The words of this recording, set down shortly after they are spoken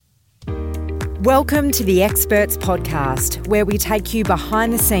Welcome to the Experts Podcast, where we take you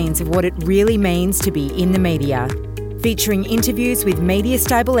behind the scenes of what it really means to be in the media. Featuring interviews with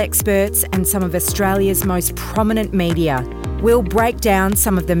media-stable experts and some of Australia's most prominent media. We'll break down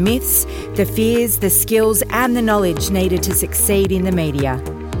some of the myths, the fears, the skills and the knowledge needed to succeed in the media.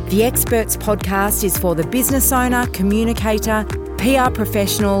 The Experts Podcast is for the business owner, communicator, PR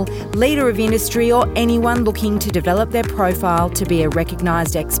professional, leader of industry or anyone looking to develop their profile to be a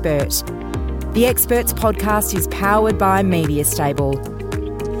recognised expert. The Experts Podcast is powered by MediaStable.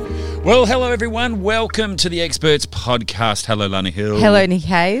 Well, hello everyone. Welcome to the Experts Podcast. Hello, Lanna Hill. Hello, Nic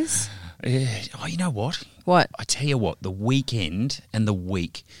Hayes. You know what? What? I tell you what, the weekend and the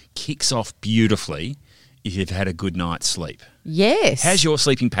week kicks off beautifully if you've had a good night's sleep. Yes. How's your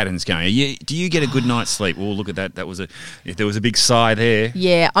sleeping patterns going? Do you get a good night's sleep? Well, look at that. If there was a big sigh there.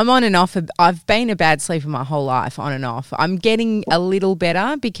 Yeah, I'm on and off. I've been a bad sleeper my whole life, on and off. I'm getting a little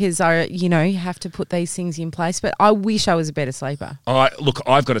better because you have to put these things in place, but I wish I was a better sleeper. Look,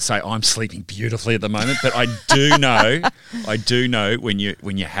 I've got to say I'm sleeping beautifully at the moment, but I do know when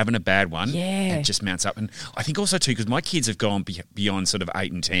you're having a bad one, it just mounts up. And I think also too, because my kids have gone beyond sort of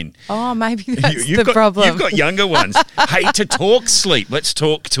 8 and 10. Oh, maybe that's the problem. You've got younger ones. Hey, to talk sleep, let's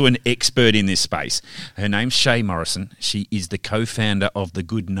talk to an expert in this space. Her name's Shea Morrison. She is the co-founder of the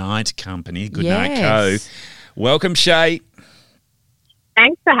Goodnight company, Goodnight Co. Welcome, Shea.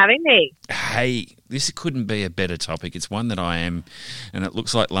 Thanks for having me. Hey, this couldn't be a better topic. It's one that I am, and it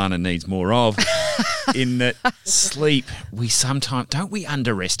looks like Lana needs more of, in that sleep, don't we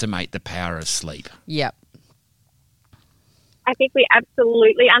underestimate the power of sleep? Yep. I think we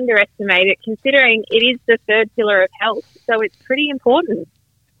absolutely underestimate it, considering it is the third pillar of health, so it's pretty important.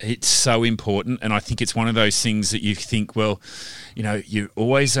 It's so important, and I think it's one of those things that you think, well, you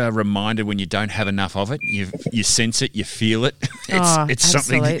always are reminded when you don't have enough of it. You sense it, you feel it. It's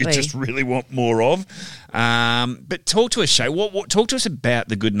something that you just really want more of. But talk to us, Shea. Talk to us about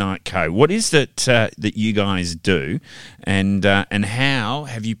the Goodnight Co. What is that that you guys do, and how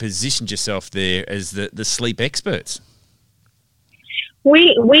have you positioned yourself there as the sleep experts?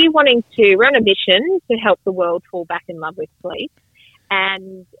 We're on a mission to help the world fall back in love with sleep,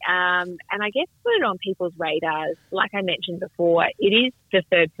 and I guess put it on people's radars. Like I mentioned before, it is the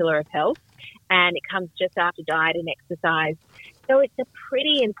third pillar of health, and it comes just after diet and exercise. So it's a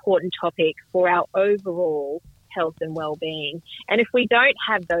pretty important topic for our overall health and well-being. And if we don't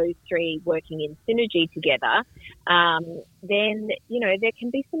have those three working in synergy together, then there can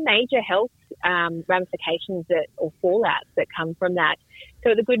be some major health ramifications or fallouts that come from that.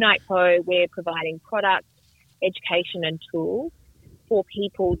 So at the Goodnight Co, we're providing products, education and tools for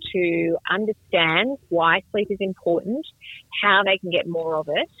people to understand why sleep is important, how they can get more of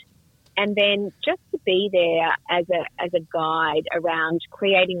it, and then just to be there as a guide around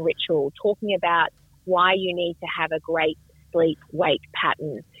creating ritual, talking about why you need to have a great sleep-wake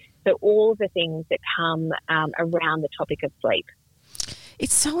pattern. So all the things that come around the topic of sleep.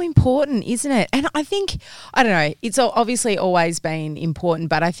 It's so important, isn't it? And I think, I don't know, it's obviously always been important,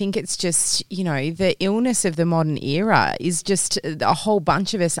 but I think it's just, the illness of the modern era is just a whole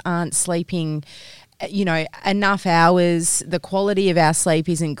bunch of us aren't sleeping enough hours. The quality of our sleep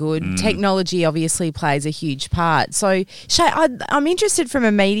isn't good. Technology obviously plays a huge part. So, Shea, I'm interested from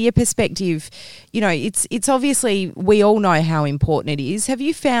a media perspective. It's obviously, we all know how important it is. Have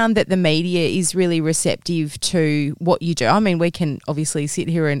you found that the media is really receptive to what you do? I mean, we can obviously sit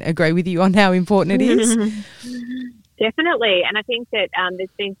here and agree with you on how important it is. Definitely. And I think that there's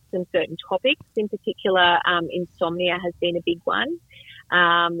been some certain topics, in particular, insomnia has been a big one,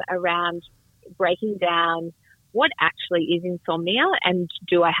 around breaking down what actually is insomnia and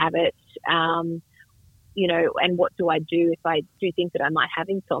do I have it, and what do I do if I do think that I might have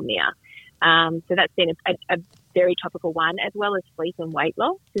insomnia. So that's been a very topical one, as well as sleep and weight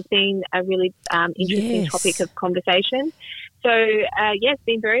loss has been a really interesting topic of conversation. So, it's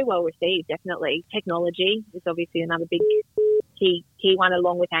been very well received, definitely. Technology is obviously another big key one,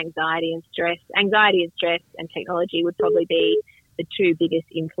 along with anxiety and stress. Anxiety and stress and technology would probably be the two biggest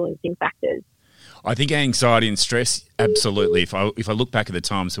influencing factors. I think anxiety and stress, absolutely. If I look back at the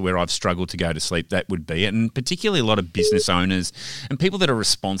times where I've struggled to go to sleep, that would be it. And particularly a lot of business owners and people that are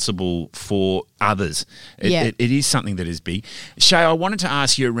responsible for others. It is something that is big. Shea, I wanted to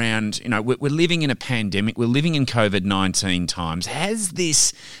ask you around, we're living in a pandemic. We're living in COVID-19 times. Has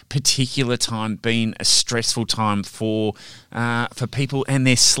this particular time been a stressful time for people and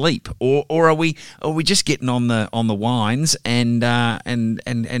their sleep? Or are we just getting on the wines and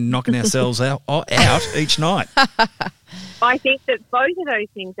knocking ourselves out each night? I think that both of those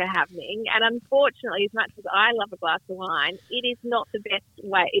things are happening, and unfortunately, as much as I love a glass of wine, it is not the best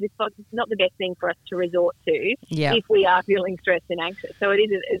way. It is not the best thing for us to resort to if we are feeling stressed and anxious. So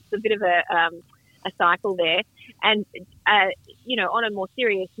it's a bit of a cycle there. And on a more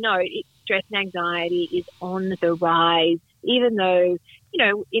serious note, stress and anxiety is on the rise. Even though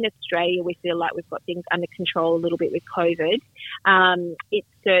in Australia we feel like we've got things under control a little bit with COVID, it's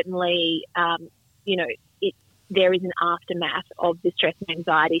certainly there is an aftermath of the stress and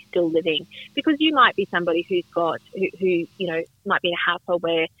anxiety still living, because you might be somebody who might be in a household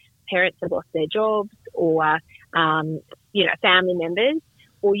where parents have lost their jobs, or family members,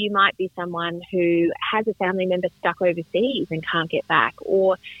 or you might be someone who has a family member stuck overseas and can't get back,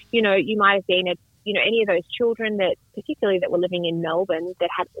 or you might have been any of those children that were living in Melbourne that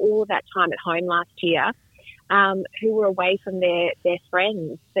had all of that time at home last year, who were away from their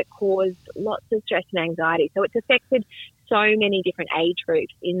friends, that caused lots of stress and anxiety. So it's affected so many different age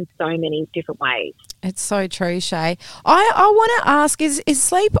groups in so many different ways. It's so true, Shea. I want to ask, is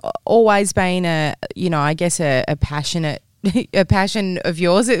sleep always been a passionate a passion of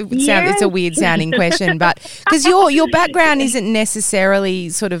yours? It's a weird sounding question, but because your background isn't necessarily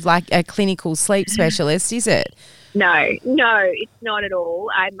sort of like a clinical sleep specialist, is it? No, it's not at all.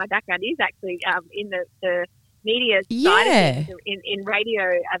 My background is actually in the media side of things, in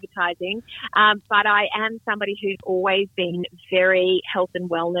radio advertising, but I am somebody who's always been very health and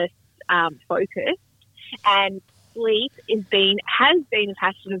wellness focused, and sleep has been a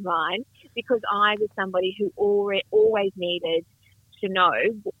passion of mine, because I was somebody who always needed to know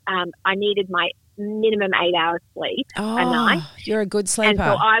I needed my minimum 8 hours sleep a night. You're a good sleeper.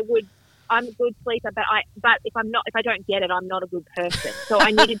 And so I'm a good sleeper, but if I don't get it, I'm not a good person. So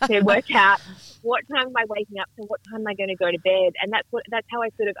I needed to work out what time am I waking up and what time am I going to go to bed, and that's how I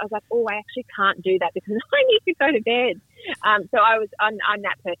was like, I actually can't do that because I need to go to bed. So I'm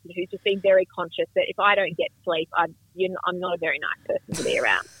that person who's just been very conscious that if I don't get sleep, I'm not a very nice person to be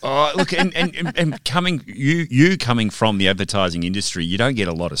around. Oh, look, and coming from the advertising industry, you don't get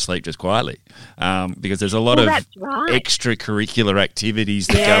a lot of sleep just quietly, because there's a lot of extracurricular activities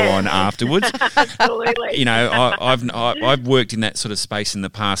that go on afterwards. Absolutely. I've worked in that sort of space in the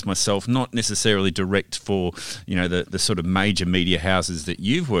past myself, not necessarily direct for the sort of major media houses that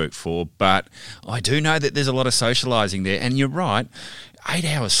you've worked for, but I do know that there's a lot of socialising there. And you're right, 8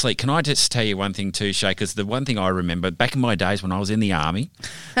 hours sleep. Can I just tell you one thing too, Shea? Because the one thing I remember back in my days when I was in the army,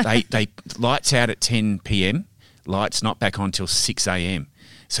 they lights out at 10 p.m, lights not back on till 6 a.m.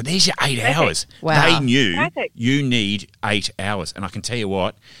 So there's your 8 hours. Wow. They knew you need 8 hours. And I can tell you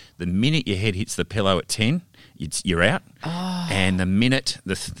what, the minute your head hits the pillow at 10, you're out. Oh. And the minute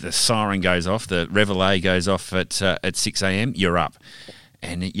the siren goes off, the reveille goes off at 6 a.m, you're up.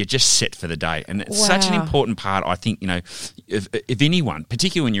 And you're just set for the day. And it's such an important part, I think, if anyone,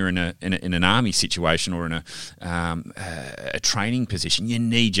 particularly when you're in an army situation or in a training position, you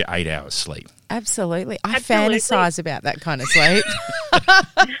need your 8 hours sleep. Absolutely. I fantasize about that kind of sleep.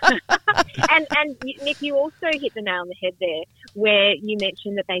 and Nic, you also hit the nail on the head there, where you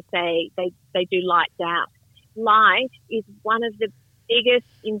mentioned that they say they do lights out. Light is one of the biggest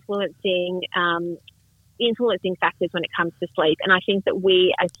influencing factors when it comes to sleep, and I think that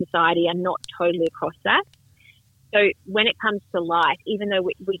we as society are not totally across that. So when it comes to light, even though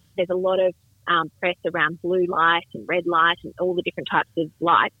there's a lot of press around blue light and red light and all the different types of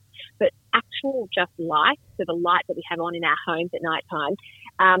lights, but actual just light, so the light that we have on in our homes at night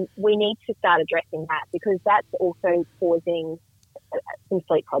time, we need to start addressing that, because that's also causing some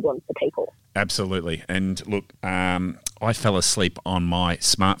sleep problems for people. Absolutely. And look, I fell asleep on my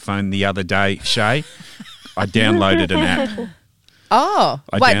smartphone the other day, Shea. I downloaded an app.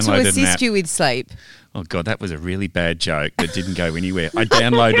 To assist you with sleep? Oh, God, that was a really bad joke that didn't go anywhere. I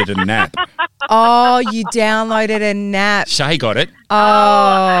downloaded a nap. Oh, you downloaded a nap. Shay got it.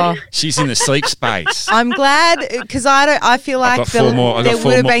 Oh. She's in the sleep space. I'm glad, because I feel like there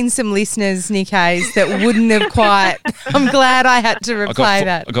would have been some listeners, Nic Hayes, that wouldn't have quite. I'm glad I had to replay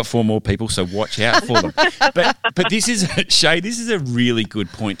that. I got 4 more people, so watch out for them. But this is, Shay, this is a really good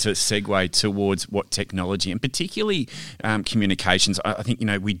point to segue towards what technology, and particularly communications. I think,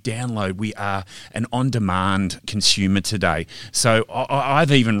 we are an on-demand consumer today. So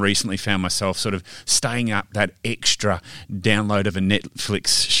I've even recently found myself sort of staying up that extra download of a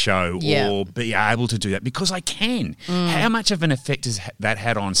Netflix show or be able to do that because I can. How much of an effect has that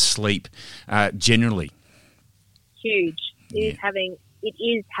had on sleep generally? Huge. It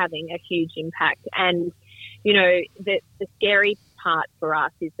is having a huge impact. And, the scary part for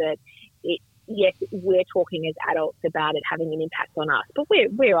us is that yes, we're talking as adults about it having an impact on us, but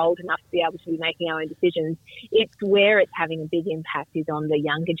we're old enough to be able to be making our own decisions. It's where it's having a big impact is on the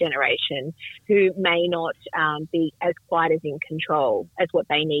younger generation who may not be as quite as in control as what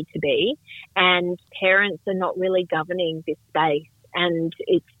they need to be. And parents are not really governing this space. And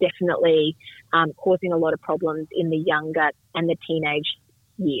it's definitely causing a lot of problems in the younger and the teenage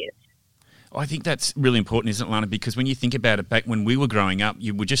years. I think that's really important, isn't it, Lana? Because when you think about it, back when we were growing up,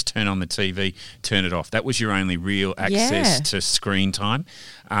 you would just turn on the TV, turn it off. That was your only real access to screen time.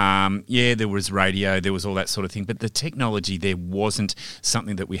 There was radio, there was all that sort of thing. But the technology there wasn't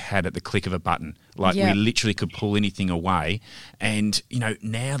something that we had at the click of a button. Like we literally could pull anything away. And, you know,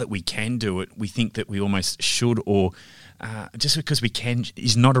 now that we can do it, we think that we almost should or... just because we can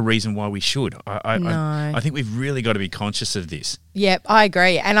is not a reason why we should. I think we've really got to be conscious of this. Yep, I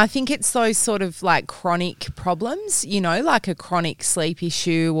agree. And I think it's those sort of like chronic problems, you know, like a chronic sleep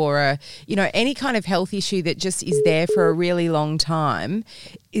issue or any kind of health issue that just is there for a really long time.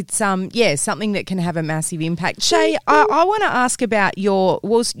 It's something that can have a massive impact. Shea, I want to ask about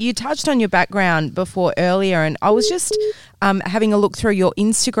you touched on your background before earlier, and I was just having a look through your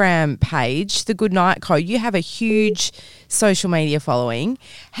Instagram page, the Goodnight Co. You have a huge social media following.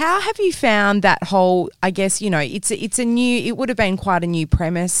 How have you found that whole, I guess, it would have been quite a new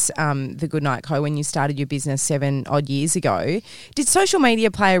premise, the Goodnight Co, when you started your business 7 odd years ago. Did social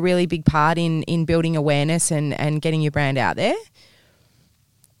media play a really big part in building awareness and getting your brand out there?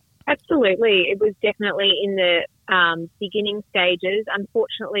 Absolutely. It was definitely in the beginning stages.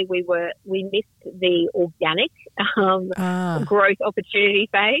 Unfortunately, we missed the organic growth opportunity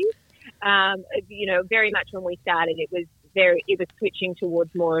phase. Very much when we started, it was switching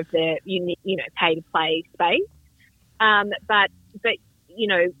towards more of the pay to play space. But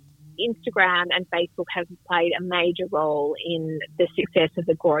Instagram and Facebook have played a major role in the success of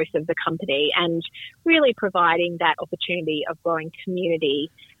the growth of the company and really providing that opportunity of growing community,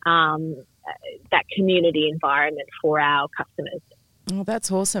 that community environment for our customers. Oh,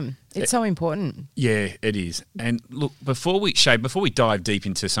 that's awesome. It's so important. Yeah, it is. And look, before we dive deep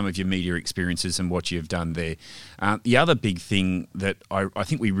into some of your media experiences and what you've done there, the other big thing that I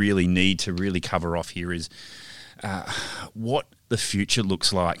think we really need to really cover off here is what the future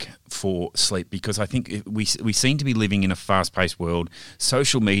looks like for sleep, because I think we seem to be living in a fast-paced world.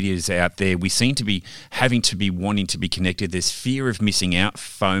 Social media is out there. We seem to be wanting to be connected. There's fear of missing out,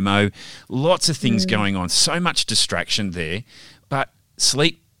 FOMO, lots of things going on, so much distraction there. But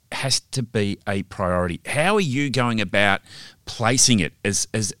sleep has to be a priority. How are you going about placing it as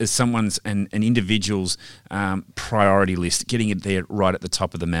someone's an individual's priority list, getting it there right at the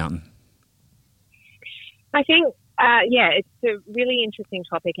top of the mountain? I think, it's a really interesting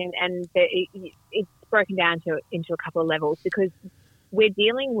topic, and it's broken down into a couple of levels, because we're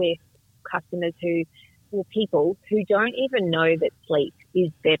dealing with people who don't even know that sleep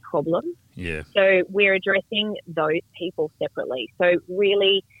is their problem. Yeah. So we're addressing those people separately. So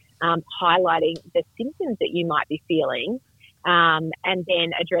really highlighting the symptoms that you might be feeling, and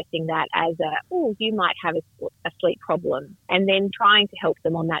then addressing that as you might have a sleep problem, and then trying to help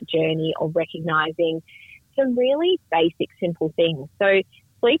them on that journey of recognising some really basic, simple things. So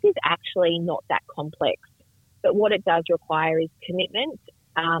sleep is actually not that complex, but what it does require is commitment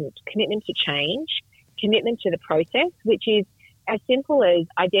to change, commitment to the process, which is as simple as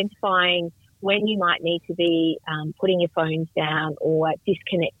identifying when you might need to be putting your phones down or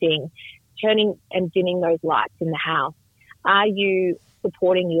disconnecting, turning and dimming those lights in the house. Are you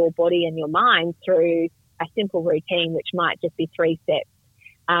supporting your body and your mind through a simple routine, which might just be 3 steps?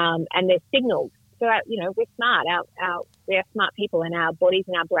 And there's signals. So, we're smart. We are smart people, and our bodies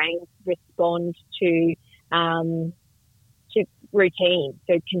and our brains respond to routine,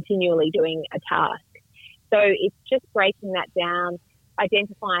 so continually doing a task. So it's just breaking that down,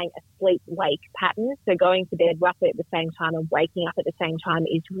 identifying a sleep-wake pattern. So going to bed roughly at the same time and waking up at the same time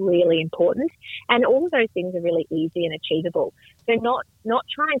is really important. And all of those things are really easy and achievable. So not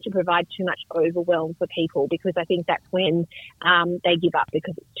trying to provide too much overwhelm for people, because I think that's when they give up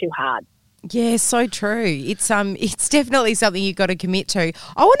because it's too hard. Yeah, so true. It's definitely something you've got to commit to.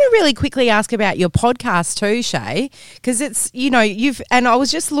 I want to really quickly ask about your podcast too, Shea, because it's, and I was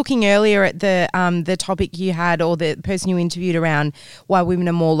just looking earlier at the topic you had, or the person you interviewed, around why women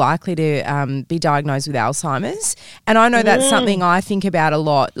are more likely to be diagnosed with Alzheimer's. And I know that's something I think about a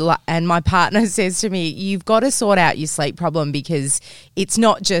lot. And my partner says to me, you've got to sort out your sleep problem, because it's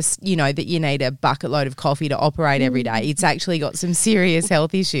not just, that you need a bucket load of coffee to operate every day. It's actually got some serious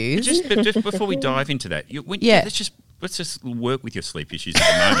health issues. Just before we dive into that, let's just work with your sleep issues at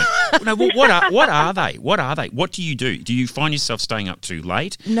the moment. No, what are they? What are they? What do you do? Do you find yourself staying up too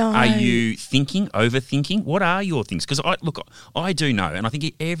late? No. Are you overthinking? What are your things? Because I do know, and I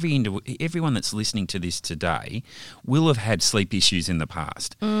think everyone that's listening to this today will have had sleep issues in the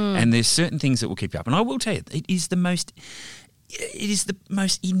past, and there's certain things that will keep you up. And I will tell you, it is the most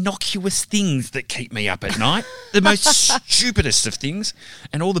innocuous things that keep me up at night, the most stupidest of things,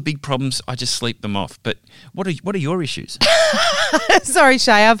 and all the big problems, I just sleep them off. But what are your issues? Sorry,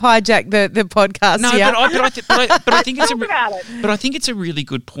 Shea, I've hijacked the podcast. No, here. but I think it's a really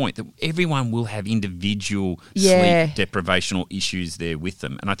good point that everyone will have individual sleep deprivation or issues there with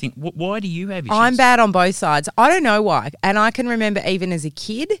them. And I think, why do you have issues? I'm bad on both sides. I don't know why. And I can remember even as a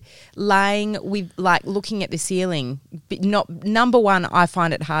kid laying with, like, looking at the ceiling. Number one, I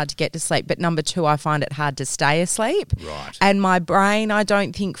find it hard to get to sleep. But number two, I find it hard to stay asleep. Right. And my brain, I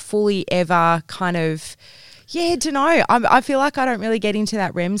don't think fully ever kind of... Yeah, don't know. I feel like I don't really get into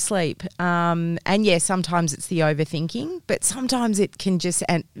that REM sleep. And yeah, sometimes it's the overthinking, but sometimes it can just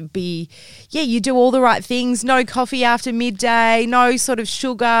be, you do all the right things, no coffee after midday, no sort of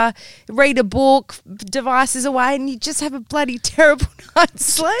sugar, read a book, devices away, and you just have a bloody terrible night's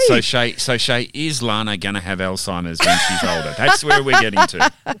sleep. So Shea, is Lana going to have Alzheimer's when she's older? That's where we're getting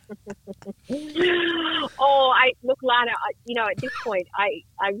to. Look, Lana, at this point,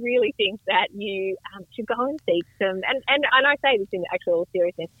 I really think that you should go and seek some, and I say this in actual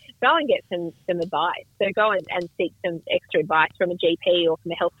seriousness, go and get some advice. So go and seek some extra advice from a GP or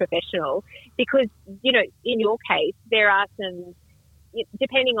from a health professional, because, in your case, there are some,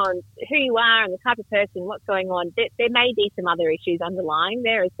 depending on who you are and the type of person, what's going on, there may be some other issues underlying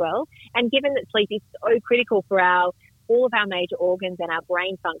there as well. And given that sleep is so critical for all of our major organs and our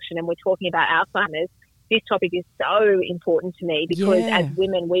brain function, and we're talking about Alzheimer's, this topic is so important to me because as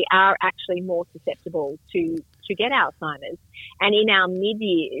women, we are actually more susceptible to get Alzheimer's. And in our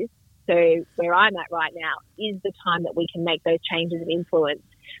mid-years, so where I'm at right now, is the time that we can make those changes of influence,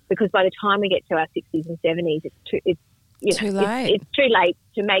 because by the time we get to our 60s and 70s, it's too late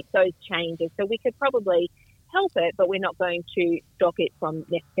to make those changes. So we could probably help it, but we're not going to stop it from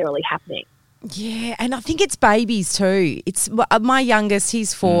necessarily happening. Yeah, and I think it's babies too. It's my youngest,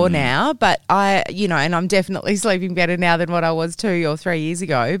 he's 4 now, but and I'm definitely sleeping better now than what I was 2 or 3 years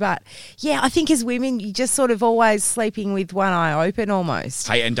ago. But yeah, I think as women, you just sort of always sleeping with one eye open almost.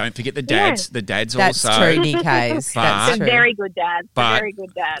 Hey, and don't forget the dads. Yeah. The dads That's also. That's true, Nick Hayes. That's true. Very good dads. Very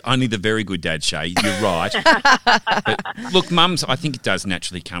good dads. Only the very good dads, Shea. You're right. But look, mums, I think it does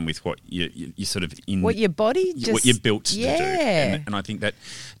naturally come with what you sort of in what your body just what you're built to do. And I think that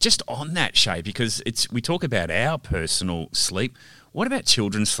just on that, Shea, because we talk about our personal sleep. What about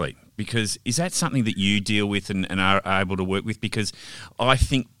children's sleep? Because is that something that you deal with and are able to work with? Because I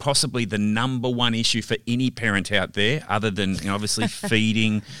think possibly the number one issue for any parent out there, other than obviously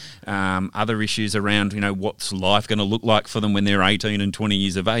feeding, other issues around what's life going to look like for them when they're 18 and 20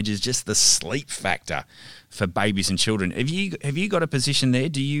 years of age, is just the sleep factor for babies and children. Have you got a position there?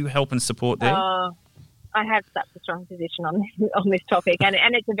 Do you help and support there? I have such a strong position on this topic, and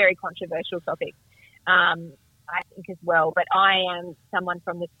it's a very controversial topic, I think, as well. But I am someone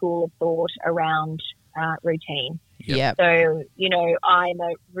from the school of thought around routine. Yep. So, I'm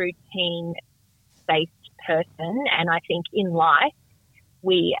a routine-based person, and I think in life,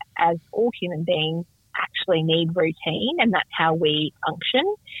 we, as all human beings, actually need routine, and that's how we function.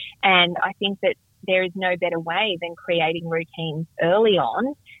 And I think that there is no better way than creating routines early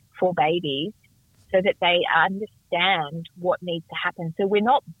on for babies, so that they understand what needs to happen. So we're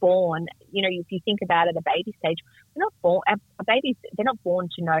not born, if you think about it at a baby stage, we're not born, babies, they're not born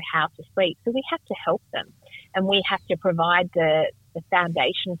to know how to sleep. So we have to help them, and we have to provide the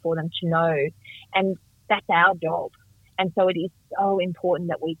foundation for them to know. And that's our job. And so it is so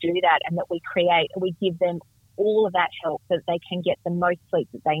important that we do that, and that we give them all of that help so that they can get the most sleep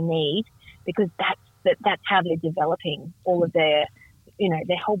that they need, because that's how they're developing all of their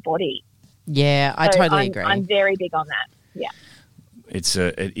whole body. Yeah, I totally agree. I'm very big on that. Yeah.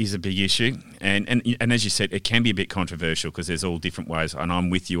 It is a big issue, and as you said, it can be a bit controversial because there's all different ways. And I'm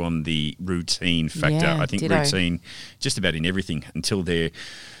with you on the routine factor. Yeah, I think ditto. routine, just about in everything, until they're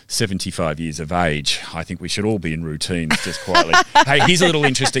 75 years of age. I think we should all be in routines just quietly. Hey, here's a little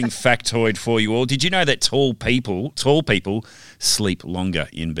interesting factoid for you all. Did you know that tall people sleep longer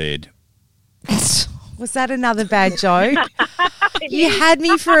in bed? Was that another bad joke? You had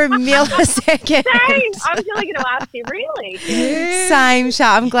me for a millisecond. Same. I was really going to ask you, really. Same,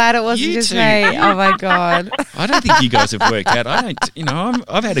 Sha. I'm glad it wasn't You just two. me. Oh, my God. I don't think you guys have worked out.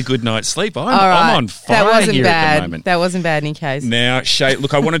 I've had a good night's sleep. I'm All right. on fire That wasn't here bad. at the moment. That wasn't bad in any case. Now, Shea,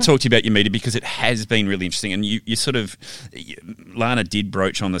 look, I want to talk to you about your media because it has been really interesting. And you sort of, Lana did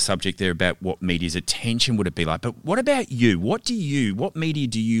broach on the subject there about what media's attention would it be like. But what about you? What media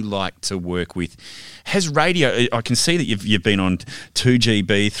do you like to work with? Has radio, I can see that you've been on 2GB,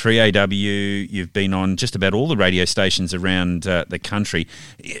 3AW, you've been on just about all the radio stations around the country.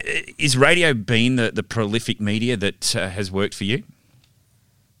 Is radio been the prolific media that has worked for you?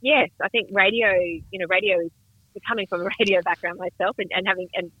 Yes, I think radio is coming from a radio background myself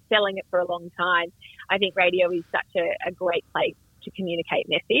and selling it for a long time. I think radio is such a great place to communicate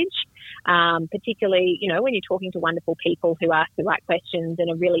message, particularly, when you're talking to wonderful people who ask the right questions and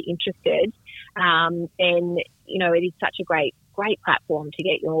are really interested, then, it is such a great platform to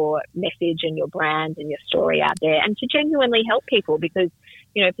get your message and your brand and your story out there and to genuinely help people because,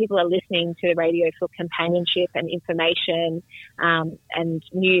 people are listening to radio for companionship and information and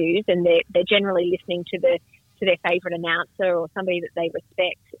news, and they're generally listening to their favourite announcer or somebody that they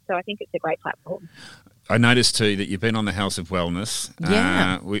respect. So I think it's a great platform. I noticed too that you've been on the House of Wellness.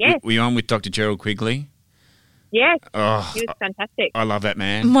 Yeah. Were you on with Dr. Gerald Quigley? Yes, Oh, he was fantastic. I love that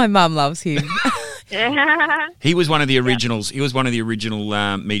man. My mum loves him. He was one of the originals. He was one of the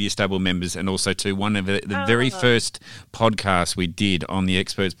original Media Stable members, and also too one of the very first podcasts we did on the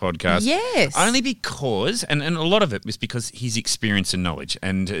Experts podcast. Yes, only because, and a lot of it was because his experience and knowledge,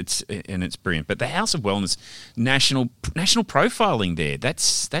 and it's brilliant. But the House of Wellness, national profiling there.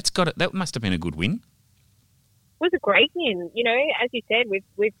 That must have been a good win. Was a great win. As you said,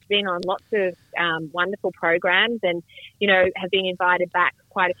 we've been on lots of wonderful programs and, have been invited back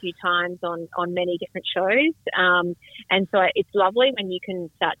quite a few times on many different shows. And so it's lovely when you can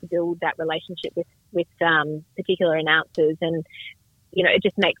start to build that relationship with particular announcers and, it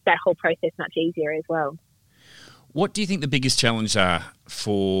just makes that whole process much easier as well. What do you think the biggest challenges are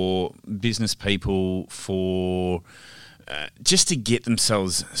for business people, for just to get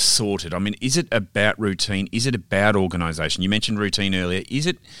themselves sorted? I mean, is it about routine? Is it about organisation? You mentioned routine earlier. Is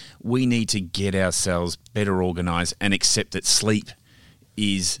it we need to get ourselves better organised and accept that sleep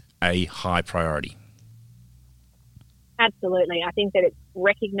is a high priority? Absolutely. I think that it's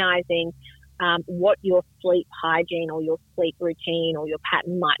recognising what your sleep hygiene or your sleep routine or your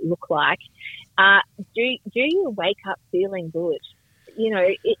pattern might look like. Do you wake up feeling good?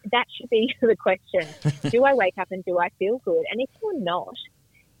 That should be the question. Do I wake up and do I feel good? And if you're not,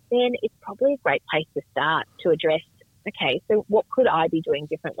 then it's probably a great place to start to address, okay, so what could I be doing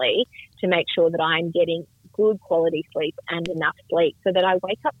differently to make sure that I'm getting good quality sleep and enough sleep so that I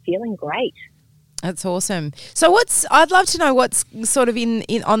wake up feeling great? That's awesome. So I'd love to know what's sort of in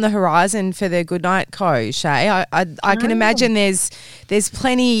on the horizon for the Goodnight Co Shea. I can imagine there's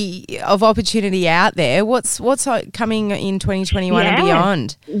plenty of opportunity out there. What's coming in 2021 and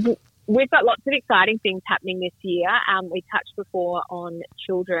beyond? We've got lots of exciting things happening this year. We touched before on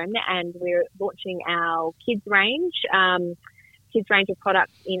children, and we're launching our kids range of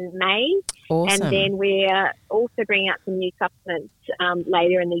products in May. Awesome. And then we're also bringing out some new supplements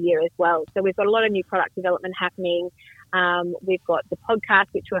later in the year as well. So we've got a lot of new product development happening. We've got the podcast,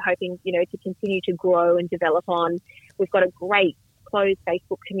 which we're hoping, to continue to grow and develop on. We've got a great closed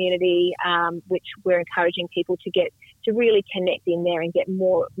Facebook community, which we're encouraging people to really connect in there and get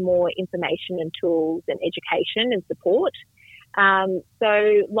more information and tools and education and support.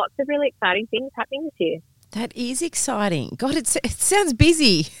 So lots of really exciting things happening this year. That is exciting. God, it sounds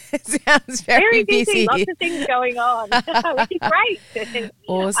busy. It sounds very busy. Lots of things going on, which is great.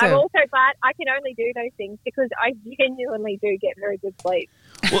 Awesome. But I can only do those things because I genuinely do get very good sleep.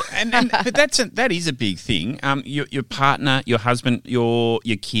 Well, but that is a big thing. Your partner, your husband, your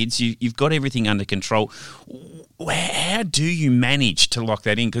kids, you've got everything under control. How do you manage to lock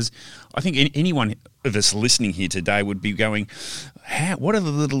that in? Because I think anyone of us listening here today would be going, what are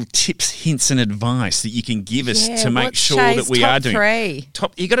the little tips, hints and advice that you can give us to make sure Shea's that we are doing three?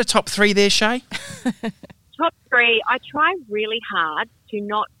 You got a top three there, Shea? Top three, I try really hard to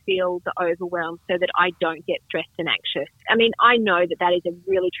not feel the overwhelm so that I don't get stressed and anxious. I mean, I know that is a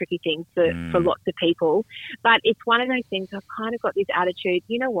really tricky thing for lots of people, but it's one of those things. I've kind of got this attitude,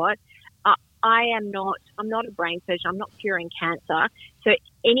 you know what? I'm not a brain surgeon. I'm not curing cancer. So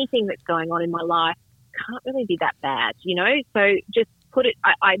anything that's going on in my life can't really be that bad, So just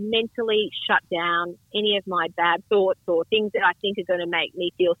I mentally shut down any of my bad thoughts or things that I think are going to make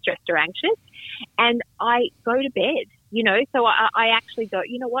me feel stressed or anxious. And I go to bed, So I actually go,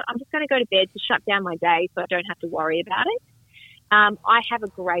 you know what? I'm just going to go to bed to shut down my day so I don't have to worry about it. I have a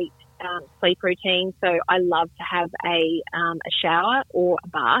great sleep routine, so I love to have a shower or a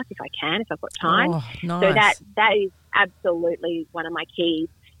bath if I've got time. Oh, nice. So that is absolutely one of my keys.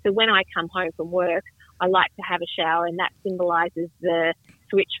 So when I come home from work, I like to have a shower, and that symbolises the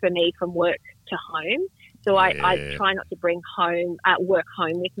switch for me from work to home. So I try not to bring work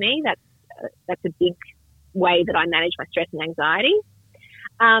home with me. That's a big way that I manage my stress and anxiety.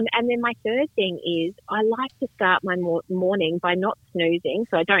 And then my third thing is I like to start my morning by not snoozing,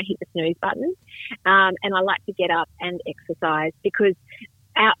 so I don't hit the snooze button. And I like to get up and exercise, because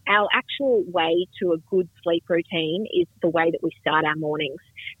our actual way to a good sleep routine is the way that we start our mornings.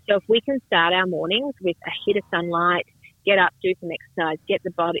 So if we can start our mornings with a hit of sunlight, get up, do some exercise, get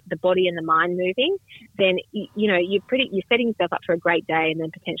the body and the mind moving, then you're setting yourself up for a great day and then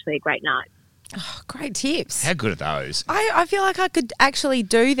potentially a great night. Oh, great tips. How good are those? I feel like I could actually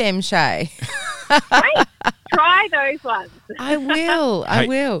do them, Shea. Great. Try those ones. I will. Hey,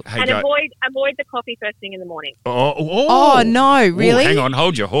 and avoid the coffee first thing in the morning. Oh no, really? Oh, hang on,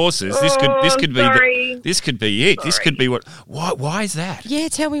 hold your horses. This could sorry. be this could be it. Sorry. This could be what. Why is that? Yeah,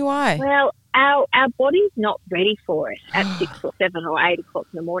 tell me why. Well, our body's not ready for it at 6 or 7 or 8 o'clock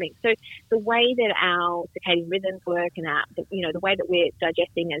in the morning. So the way that our circadian rhythms work and the way that we're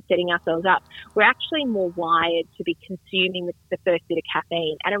digesting and setting ourselves up, we're actually more wired to be consuming the first bit of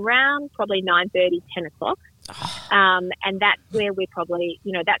caffeine at around probably 9:30, 10 o'clock. And that's where we're probably,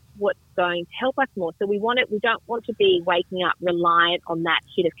 that's what's going to help us more. So we don't want to be waking up reliant on that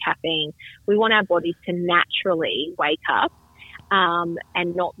hit of caffeine. We want our bodies to naturally wake up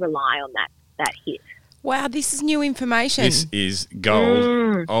and not rely on that hit. Wow, this is new information. This is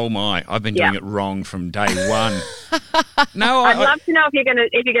gold. Oh my! I've been doing it wrong from day one. No, I'd love to know if you're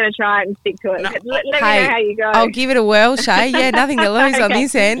gonna try it and stick to it. Let me know how you go. I'll give it a whirl, Shea. Yeah, nothing to lose on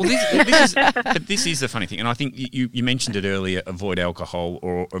this end. Well, this is the funny thing, and I think you mentioned it earlier. Avoid alcohol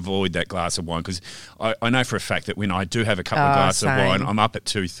or avoid that glass of wine, because I know for a fact that when I do have a couple of glasses of wine, I'm up at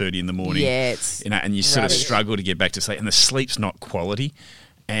 2:30 in the morning. Yeah, and you sort of struggle to get back to sleep, and the sleep's not quality.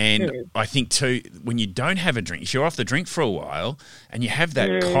 And I think, too, when you don't have a drink, if you're off the drink for a while and you have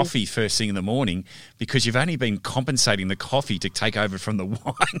that coffee first thing in the morning, because you've only been compensating the coffee to take over from the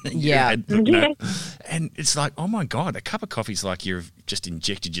wine that you had, and it's like, oh, my God, a cup of coffee is like you've just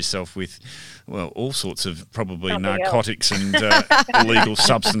injected yourself with, well, all sorts of probably narcotics and illegal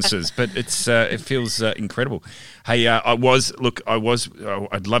substances. But it feels incredible. Hey, I'd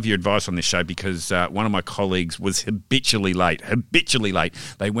love your advice on this show, because one of my colleagues was habitually late.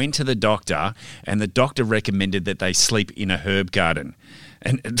 They went to the doctor, and the doctor recommended that they sleep in a herb garden.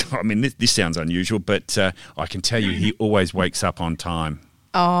 And I mean, this sounds unusual, but I can tell you he always wakes up on time.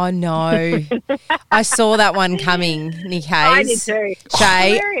 Oh, no. I saw that one coming, Nic Hayes. I did too.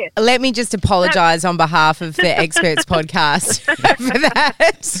 Shea, let me just apologise on behalf of the Experts podcast for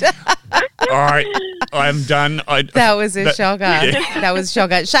that. All right, I'm done. That was a shocker. Yeah. That was a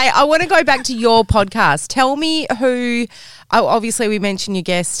shocker. Shea, I want to go back to your podcast. Tell me who... Oh, obviously, we mentioned your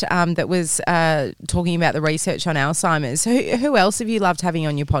guest that was talking about the research on Alzheimer's. Who else have you loved having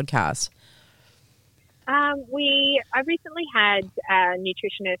on your podcast? I recently had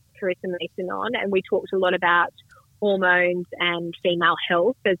nutritionist Carissa Mason on, and we talked a lot about hormones and female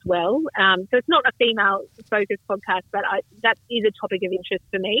health as well. So it's not a female-focused podcast, but that is a topic of interest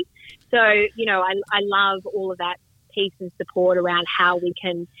for me. So, I love all of that piece and support around how we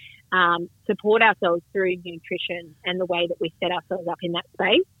can support ourselves through nutrition and the way that we set ourselves up in that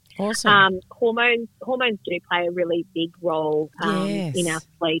space. Awesome. Hormones do play a really big role in our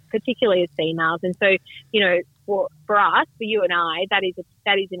sleep, particularly as females. And so, for us, for you and I, that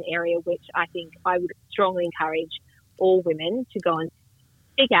is an area which I think I would strongly encourage all women to go and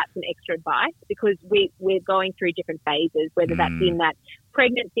seek out some extra advice, because we're going through different phases, whether that's in that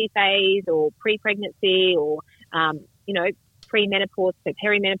pregnancy phase or pre-pregnancy or, pre-menopause, so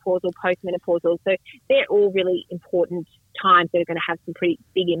perimenopausal, postmenopausal. So they're all really important times that are going to have some pretty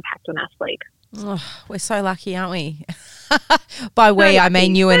big impact on our sleep. Oh, we're so lucky, aren't we? By we, I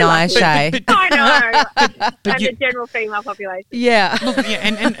mean you and I, Shea. I know. And the general female population. Yeah. Look,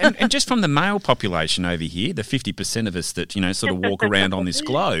 and just from the male population over here, the 50% of us that, sort of walk around on this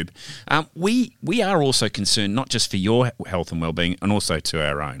globe, we are also concerned not just for your health and well-being, and also to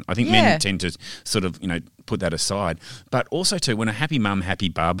our own. I think men tend to sort of, put that aside, but also too, when a happy mum, happy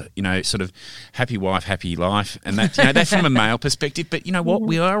bub, sort of happy wife, happy life, and that, that's from a male perspective. But you know what,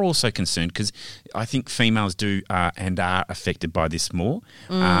 we are also concerned, because I think females do and are affected by this more.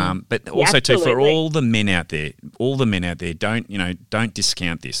 But also too, for all the men out there, don't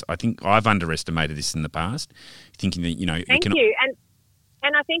discount this. I think I've underestimated this in the past, thinking that Thank you. And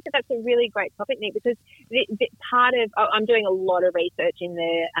And I think that that's a really great topic, Nick, because part of I'm doing a lot of research in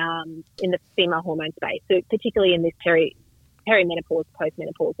the female hormone space, so particularly in this perimenopause,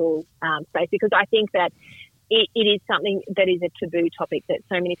 postmenopausal space, because I think that it is something that is a taboo topic that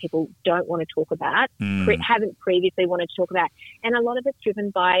so many people don't want to talk about, haven't previously wanted to talk about. And a lot of it's driven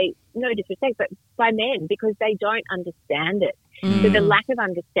by, no disrespect, but by men, because they don't understand it. So the lack of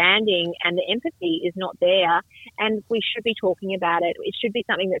understanding and the empathy is not there, and we should be talking about it. It should be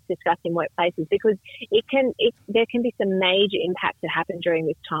something that's discussed in workplaces, because there can be some major impacts that happen during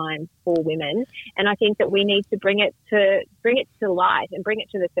this time for women, and I think that we need to bring it to light and bring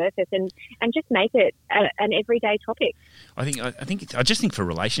it to the surface and just make it an everyday topic. I just think for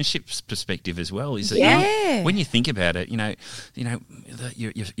relationships perspective as well is that when you think about it,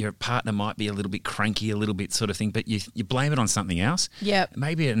 your partner might be a little bit cranky, a little bit sort of thing, but you blame it on something else. Yep.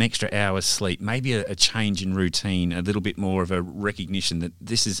 Maybe an extra hour's sleep, maybe a change in routine, a little bit more of a recognition that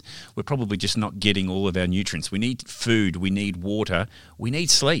we're probably just not getting all of our nutrients. We need food, we need water, we need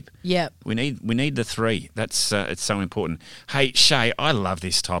sleep. Yep. We need the three. That's it's so important. Hey, Shea, I love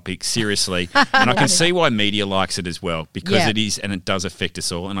this topic, seriously. And I can see why media likes it as well, because it is, and it does affect us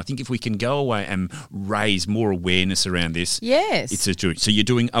all. And I think if we can go away and raise more awareness around this, it's a joy. So you're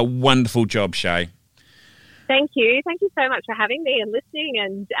doing a wonderful job, Shea. Thank you. Thank you so much for having me and listening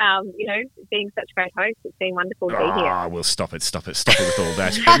and, being such a great host. It's been wonderful to be here. Oh, well, stop it with all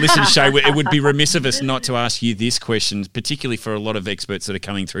that. But listen, Shea, it would be remiss of us not to ask you this question, particularly for a lot of experts that are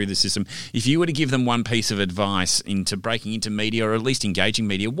coming through the system. If you were to give them one piece of advice into breaking into media, or at least engaging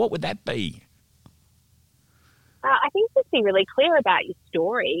media, what would that be? I think just be really clear about your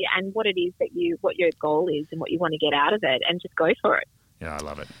story and what it is what your goal is and what you want to get out of it, and just go for it. Yeah, I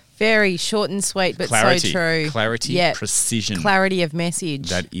love it. Very short and sweet, but clarity, so true. Clarity, precision. Clarity of message.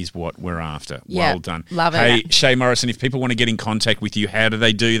 That is what we're after. Yep. Well done. Love it. Hey, Shea Morrison, if people want to get in contact with you, how do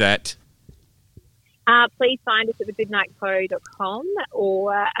they do that? Please find us at thegoodnightco.com,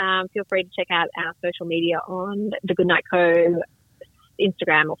 or feel free to check out our social media on the Goodnight Co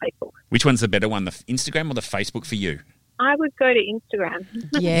Instagram or Facebook. Which one's the better one, the Instagram or the Facebook for you? I would go to Instagram.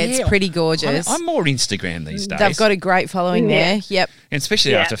 Yeah, it's pretty gorgeous. I'm more Instagram these days. They've got a great following there. Yep. And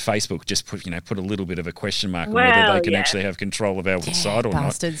especially after Facebook, just put a little bit of a question mark on whether they can actually have control of our site or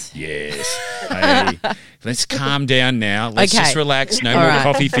bastards. not. Yes. Hey, let's calm down now. Let's just relax. No more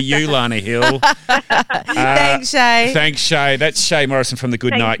coffee for you, Lana Hill. Thanks, Shea. Thanks, Shea. That's Shea Morrison from the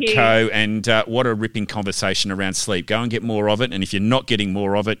Goodnight Co. And what a ripping conversation around sleep. Go and get more of it. And if you're not getting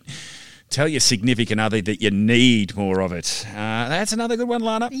more of it, tell your significant other that you need more of it. That's another good one,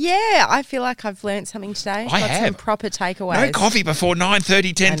 Lana. Yeah, I feel like I've learned something today. I have. Some proper takeaways. No coffee before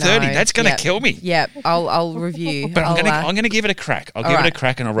 9:30, 10:30. That's going to kill me. Yep, I'll review. But I'm going to give it a crack. I'll give it a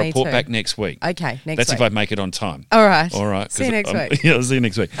crack and I'll report back next week. Okay, next week. That's if I make it on time. All right. See you next week. Yeah, I'll see you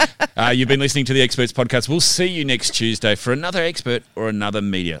next week. You've been listening to the Experts Podcast. We'll see you next Tuesday for another expert or another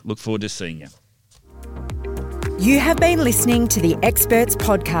media. Look forward to seeing you. You have been listening to the Experts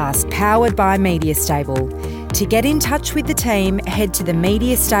Podcast, powered by Media Stable. To get in touch with the team, head to the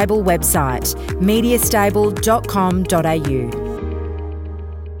Media Stable website, mediastable.com.au.